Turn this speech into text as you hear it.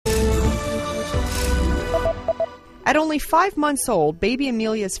At only 5 months old, baby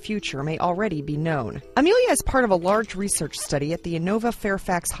Amelia's future may already be known. Amelia is part of a large research study at the Inova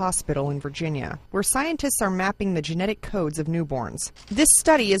Fairfax Hospital in Virginia, where scientists are mapping the genetic codes of newborns. This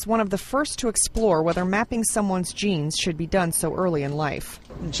study is one of the first to explore whether mapping someone's genes should be done so early in life.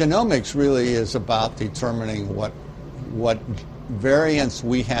 Genomics really is about determining what variants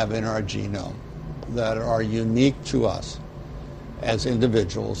we have in our genome that are unique to us as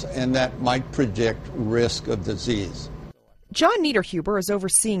individuals and that might predict risk of disease. John Niederhuber is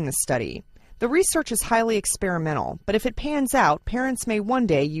overseeing the study. The research is highly experimental, but if it pans out, parents may one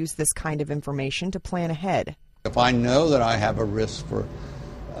day use this kind of information to plan ahead. If I know that I have a risk for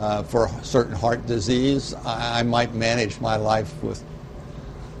certain heart disease, I might manage my life with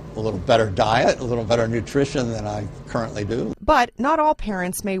a little better diet, a little better nutrition than I currently do. But not all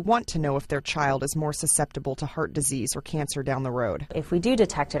parents may want to know if their child is more susceptible to heart disease or cancer down the road. If we do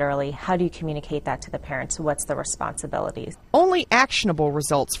detect it early, how do you communicate that to the parents? What's the responsibilities? Only actionable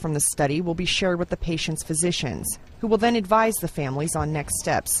results from the study will be shared with the patient's physicians, who will then advise the families on next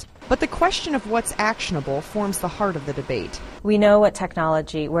steps. But the question of what's actionable forms the heart of the debate. We know where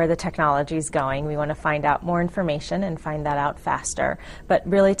the technology is going. We want to find out more information and find that out faster. But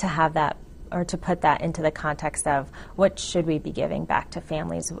really to have that, or to put that into the context of what should we be giving back to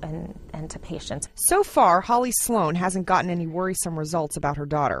families and to patients. So far, Holly Sloan hasn't gotten any worrisome results about her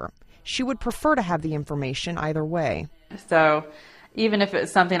daughter. She would prefer to have the information either way. So even if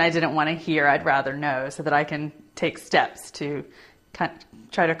it's something I didn't want to hear, I'd rather know so that I can take steps to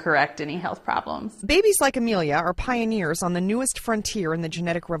try to correct any health problems. Babies like Amelia are pioneers on the newest frontier in the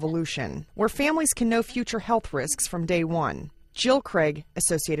genetic revolution, where families can know future health risks from day one. Jill Craig,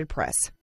 Associated Press.